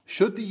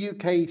Should the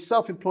UK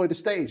self-employed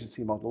estate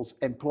agency models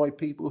employ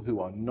people who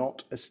are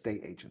not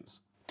estate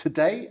agents?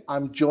 Today,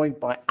 I'm joined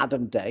by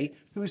Adam Day,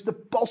 who is the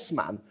boss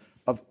man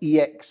of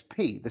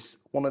EXP, this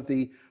one of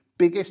the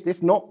biggest,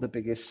 if not the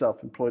biggest,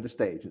 self-employed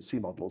estate agency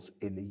models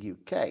in the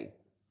UK.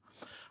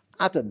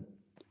 Adam,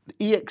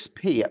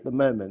 EXP at the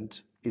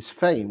moment is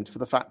famed for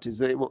the fact is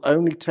that it will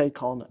only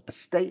take on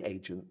estate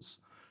agents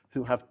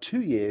who have 2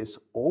 years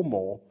or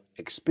more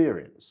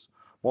experience,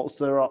 whilst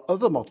there are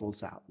other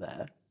models out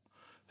there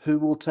who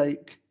will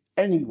take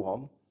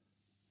anyone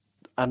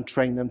and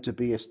train them to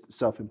be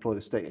self-employed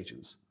estate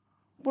agents.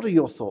 What are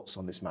your thoughts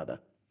on this matter?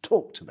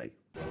 Talk to me.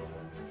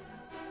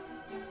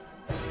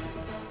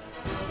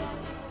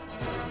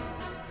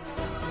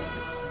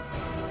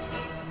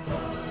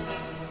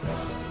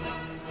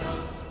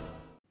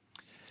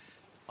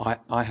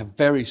 I have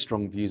very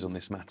strong views on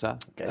this matter.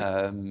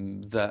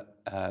 Okay.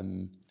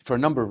 For a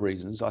number of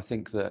reasons. I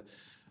think that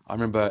I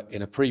remember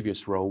in a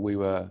previous role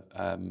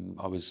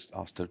I was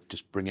asked to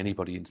just bring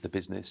anybody into the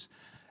business,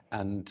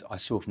 and I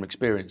saw from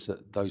experience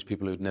that those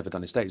people who had never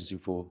done estate agency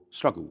before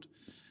struggled.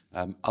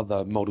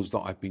 Other models that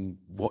I've been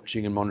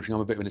watching and monitoring,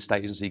 I'm a bit of an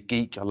estate agency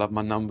geek. I love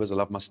my numbers, I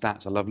love my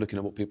stats, I love looking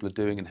at what people are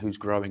doing and who's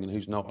growing and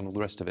who's not and all the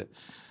rest of it.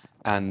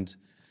 And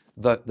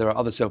there are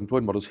other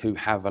self-employed models who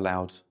have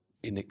allowed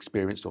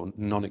inexperienced or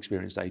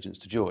non-experienced agents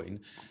to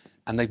join,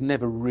 and they've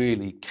never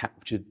really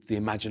captured the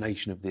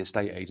imagination of the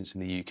estate agents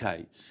in the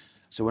UK.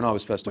 So when I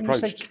was first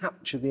approached... When you say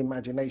capture the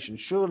imagination,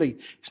 surely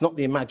it's not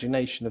the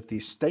imagination of the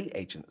estate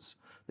agents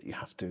that you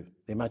have to,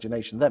 the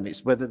imagination of them,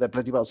 it's whether they're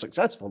bloody well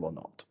successful or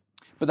not.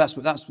 But that's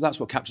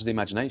what captures the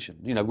imagination.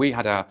 You know, we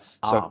had our...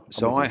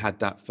 So I had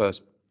that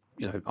first...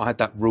 You know, I had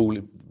that rule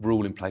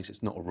in place.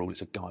 It's not a rule,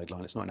 it's a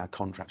guideline. It's not in our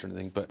contract or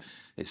anything, but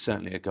it's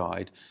certainly a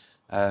guide.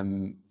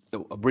 I'll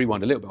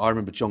rewind a little bit. I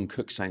remember John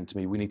Cook saying to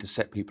me, we need to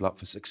set people up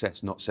for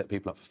success, not set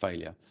people up for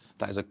failure.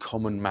 That is a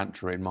common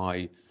mantra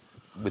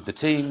with the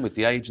team, with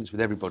the agents, with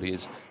everybody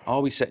is,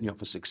 are we setting you up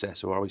for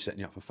success or are we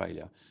setting you up for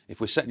failure? If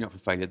we're setting you up for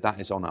failure,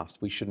 that is on us.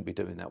 We shouldn't be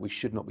doing that. We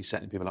should not be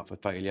setting people up for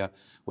failure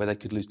where they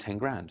could lose 10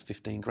 grand,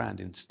 15 grand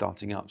in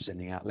starting up,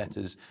 sending out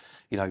letters.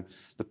 You know,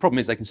 the problem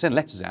is they can send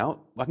letters out.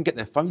 I can get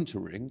their phone to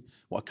ring.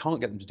 What I can't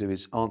get them to do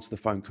is answer the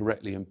phone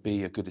correctly and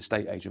be a good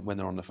estate agent when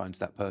they're on the phone to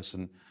that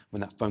person,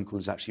 when that phone call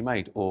is actually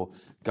made, or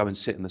go and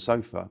sit on the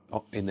sofa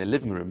in their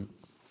living room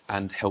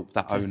and help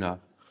that owner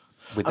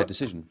with their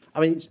decision. I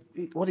mean,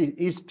 what it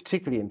is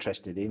particularly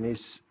interested in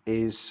is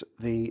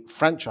the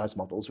franchise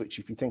models, which,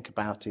 if you think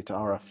about it,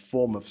 are a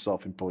form of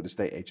self-employed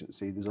estate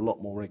agency. There's a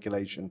lot more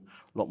regulation,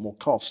 a lot more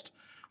cost.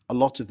 A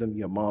lot of them,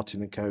 your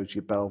Martin & Co's,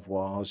 your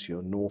Belvoirs,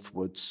 your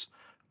Northwoods,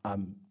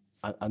 and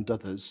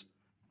others,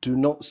 do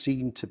not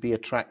seem to be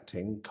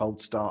attracting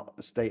cold start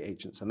estate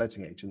agents and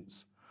letting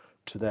agents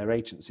to their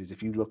agencies.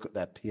 If you look at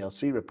their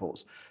PLC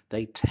reports,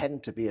 they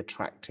tend to be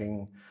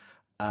attracting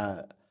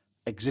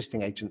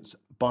existing agents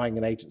buying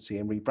an agency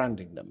and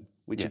rebranding them,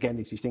 which again,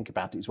 if you think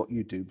about it, is what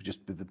you do, just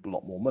with a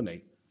lot more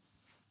money.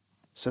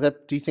 So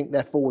do you think,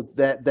 therefore,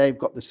 they've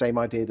got the same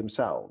idea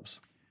themselves?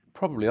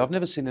 Probably. I've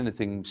never seen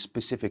anything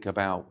specific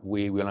about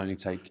we will only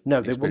take... No,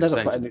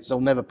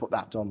 they'll never put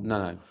that on.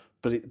 No.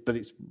 But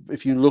it's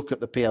if you look at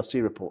the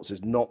PLC reports,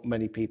 there's not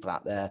many people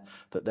out there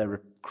that they're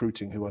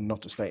recruiting who are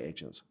not estate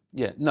agents.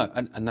 Yeah, no,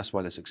 and that's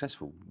why they're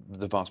successful.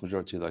 The vast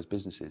majority of those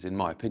businesses, in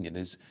my opinion,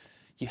 is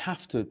you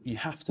have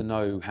to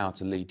know how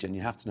to lead gen.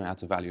 You have to know how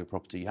to value a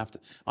property.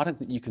 I don't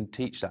think you can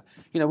teach that.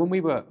 You know, when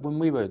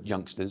we were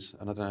youngsters,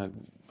 and I don't know,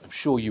 I'm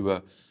sure you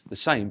were the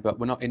same. But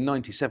in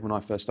 '97, when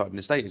I first started an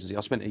estate agency,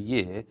 I spent a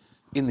year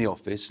in the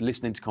office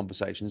listening to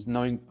conversations,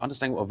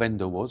 understanding what a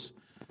vendor was,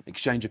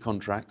 exchange of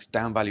contracts,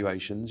 down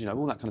valuations, you know,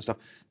 all that kind of stuff.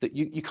 That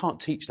you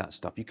can't teach that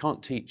stuff. You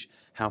can't teach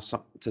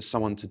to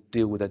someone to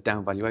deal with a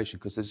down valuation,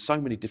 because there's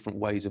so many different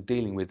ways of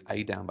dealing with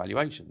a down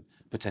valuation.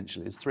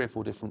 Potentially, there's 3 or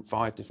 4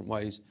 5 different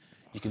ways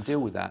you can deal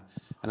with that.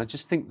 And I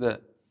just think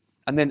that,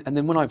 and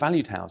then when I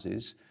valued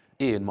houses,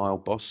 Ian, my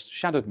old boss,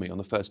 shadowed me on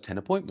the first 10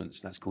 appointments.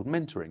 That's called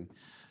mentoring.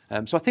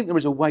 So I think there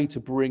is a way to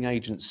bring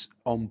agents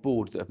on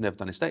board that have never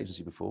done estate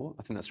agency before.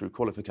 I think that's through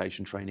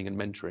qualification training and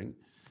mentoring.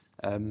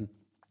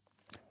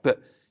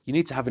 But you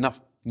need to have enough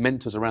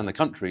mentors around the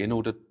country in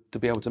order to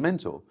be able to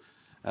mentor.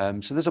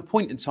 So there's a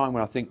point in time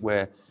where I think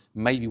where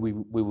maybe we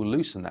will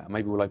loosen that,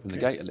 maybe we'll open the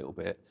gate a little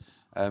bit.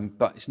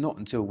 But it's not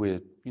until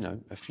we're, you know,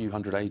 a few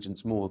hundred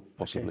agents more,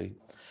 possibly. Okay.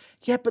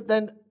 Yeah, but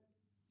then,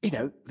 you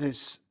know,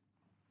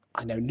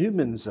 I know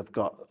Newman's have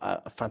got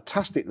a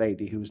fantastic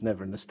lady who's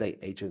never an estate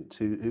agent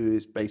who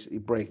is basically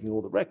breaking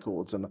all the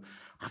records. And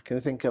I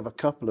can think of a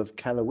couple of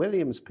Keller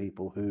Williams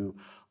people who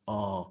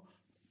are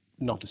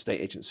not estate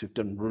agents who've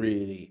done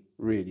really,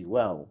 really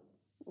well.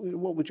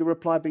 What would your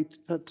reply be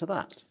to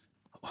that?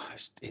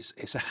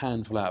 It's a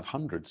handful out of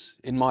hundreds,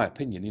 in my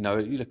opinion. You know,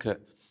 you look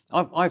at,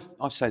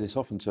 I've said this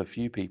often to a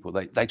few people.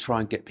 They try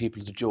and get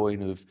people to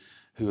join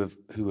who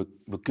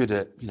were good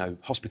at, you know,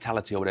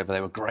 hospitality or whatever.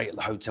 They were great at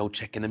the hotel,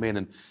 checking them in.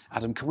 And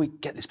Adam, can we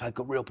get this player?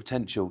 Got real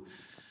potential.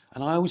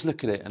 And I always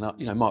look at it, and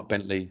you know, Mark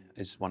Bentley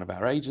is one of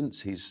our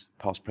agents. He's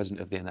past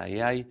president of the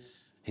NAEA.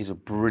 he's a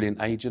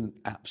brilliant agent,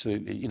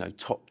 absolutely,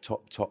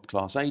 top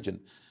class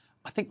agent.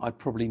 I think I'd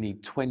probably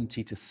need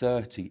 20 to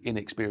 30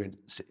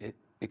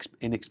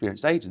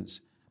 inexperienced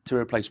agents to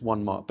replace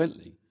one Mark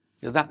Bentley.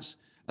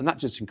 And that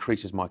just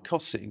increases my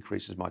costs, it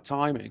increases my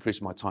time, it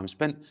increases my time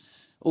spent.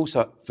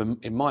 Also,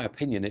 in my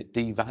opinion, it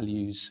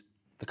devalues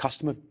the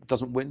customer,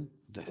 doesn't win.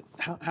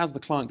 How's the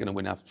client going to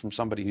win out from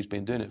somebody who's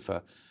been doing it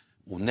for,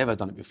 or never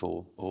done it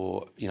before,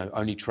 or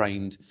only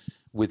trained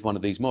with one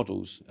of these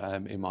models,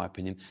 in my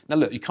opinion. Now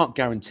look, you can't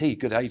guarantee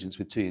good agents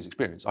with 2 years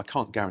experience. I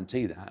can't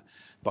guarantee that,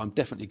 but I'm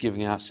definitely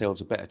giving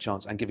ourselves a better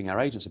chance and giving our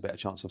agents a better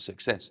chance of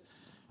success.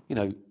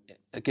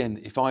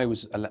 Again, if I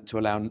was to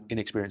allow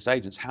inexperienced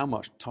agents, how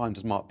much time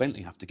does Mark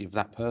Bentley have to give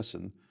that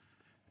person?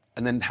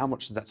 And then how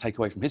much does that take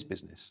away from his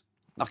business?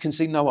 I can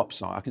see no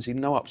upside. I can see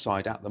no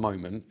upside at the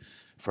moment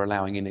for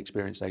allowing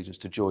inexperienced agents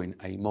to join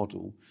a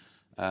model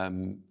at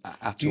all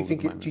at the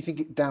moment. Do you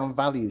think it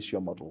downvalues your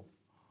model?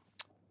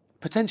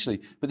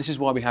 Potentially, but this is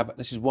why we have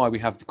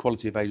the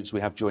quality of agents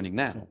we have joining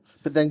now. Yeah.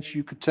 But then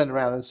you could turn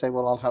around and say,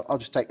 well, I'll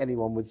just take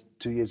anyone with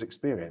 2 years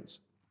experience.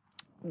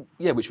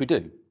 Yeah, which we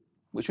do,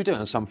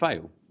 and some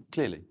fail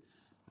clearly.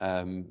 But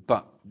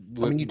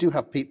I mean, you do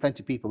have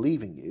plenty of people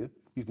leaving you.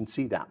 You can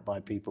see that by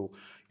people,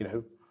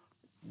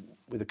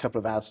 with a couple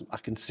of hours. I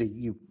can see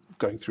you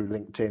going through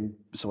LinkedIn,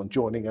 someone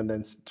joining, and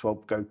then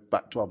go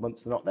back 12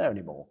 months, they're not there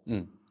anymore.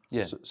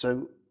 Yeah.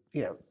 So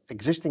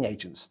existing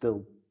agents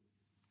still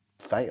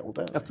fail,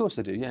 don't they? Of course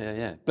they do.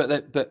 Yeah.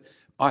 But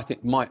I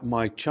think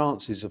my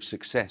chances of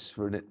success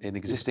for an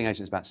existing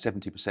agent is about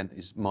 70%.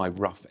 Is my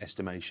rough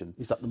estimation.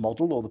 Is that the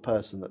model or the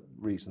person that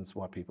reasons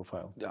why people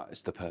fail?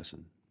 It's the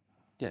person.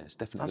 Yeah, it's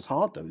definitely. That's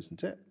hard though,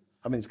 isn't it?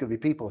 I mean, there's going to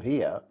be people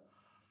here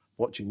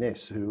watching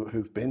this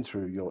who've been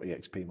through your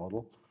EXP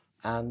model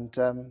and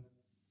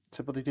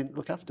said, "Well, they didn't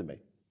look after me."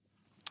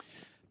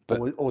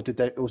 But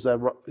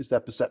is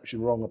their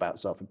perception wrong about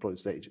self-employed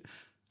estate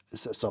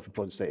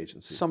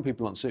agencies? Some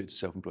people aren't suited to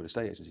self-employed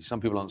estate agencies. Some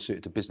people aren't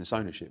suited to business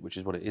ownership, which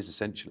is what it is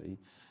essentially.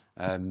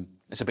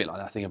 It's a bit like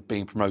that thing of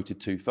being promoted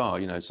too far.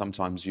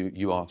 Sometimes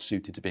you are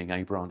suited to being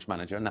a branch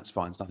manager, and that's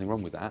fine. There's nothing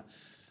wrong with that.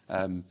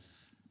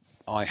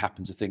 I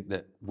happen to think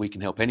that we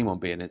can help anyone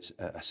be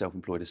a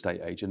self-employed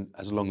estate agent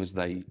as long as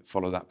they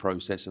follow that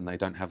process and they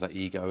don't have that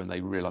ego and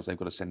they realise they've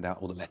got to send out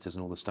all the letters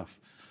and all the stuff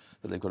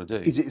that they've got to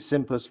do. Is it as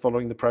simple as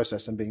following the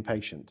process and being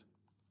patient?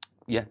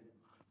 Yeah.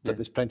 But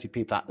there's plenty of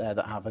people out there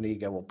that have an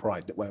ego or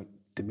pride that won't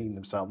demean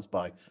themselves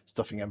by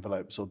stuffing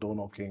envelopes or door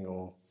knocking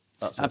or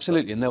that sort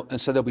Absolutely, and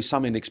so there'll be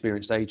some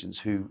inexperienced agents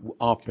who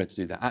are prepared to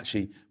do that.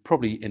 Actually,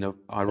 probably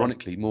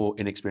ironically, more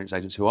inexperienced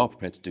agents who are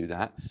prepared to do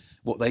that.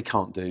 What they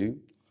can't do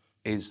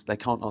is they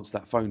can't answer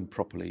that phone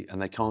properly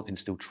and they can't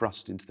instill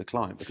trust into the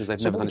client because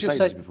they've never done estate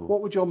agency before.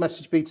 What would your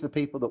message be to the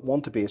people that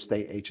want to be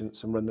estate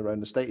agents and run their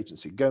own estate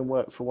agency? Go and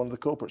work for one of the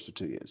corporates for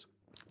 2 years.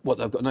 What,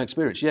 they've got no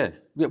experience? Yeah.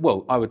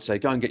 Well, I would say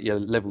go and get your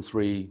level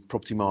 3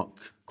 property mark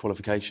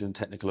qualification,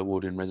 technical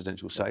award in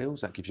residential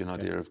sales. That gives you an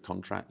idea of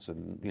contracts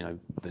and,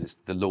 there's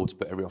the law to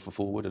put every offer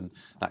forward and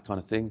that kind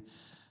of thing.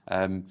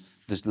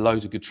 There's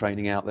loads of good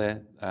training out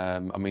there.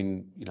 As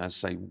I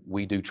say,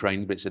 we do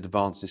training, but it's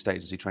advanced estate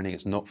agency training.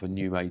 It's not for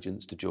new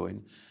agents to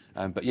join.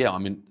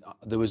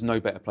 There was no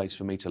better place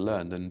for me to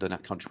learn than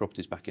at Country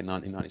Properties back in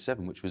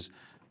 1997, which was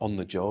on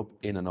the job,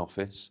 in an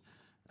office,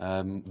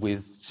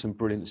 with some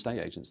brilliant estate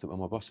agents that were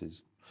my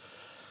bosses.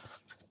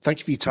 Thank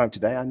you for your time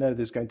today. I know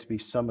there's going to be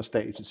some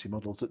estate agency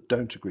models that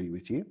don't agree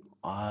with you.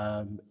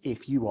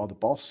 If you are the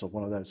boss of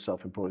one of those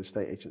self-employed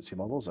estate agency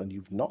models and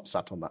you've not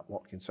sat on that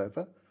Watkins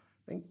sofa,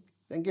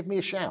 then give me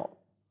a shout.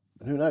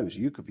 And who knows,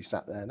 you could be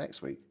sat there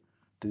next week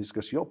to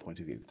discuss your point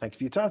of view. Thank you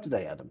for your time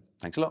today, Adam.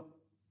 Thanks a lot.